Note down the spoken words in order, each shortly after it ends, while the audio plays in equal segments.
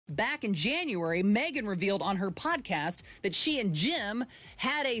back in January, Meghan revealed on her podcast that she and Jim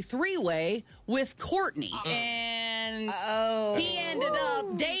had a three-way with Courtney. And he ended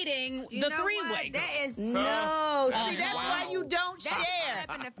up dating the three-way girl. That is no. See, that's why you don't share.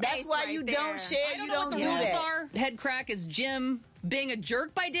 That's why you don't share. You don't do that. The rules are. Head crack is Jim being a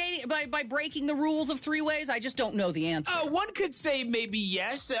jerk by breaking the rules of three-ways? I just don't know the answer. One could say maybe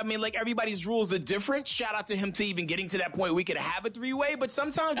yes. I mean, like, everybody's rules are different. Shout out to him to even getting to that point we could have a three-way, but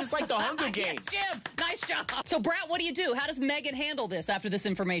sometimes it's like the Hunger Games. Yes, Jim, nice job. So, Brat, what do you do? How does Meghan handle this after this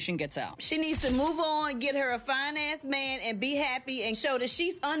information gets out? She needs to move on, get her a fine-ass man, and be happy and show that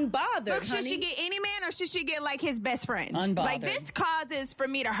she's unbothered, Look, should she get any man or should she get, like, his best friend? Unbothered. Like, this causes for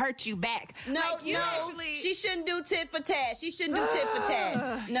me to hurt you back. No, she shouldn't do tit for tat. She shouldn't do tit for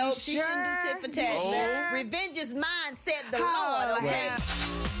tat. No, she shouldn't do tit for tat. Sure? Revenge is mine, said the Lord, okay?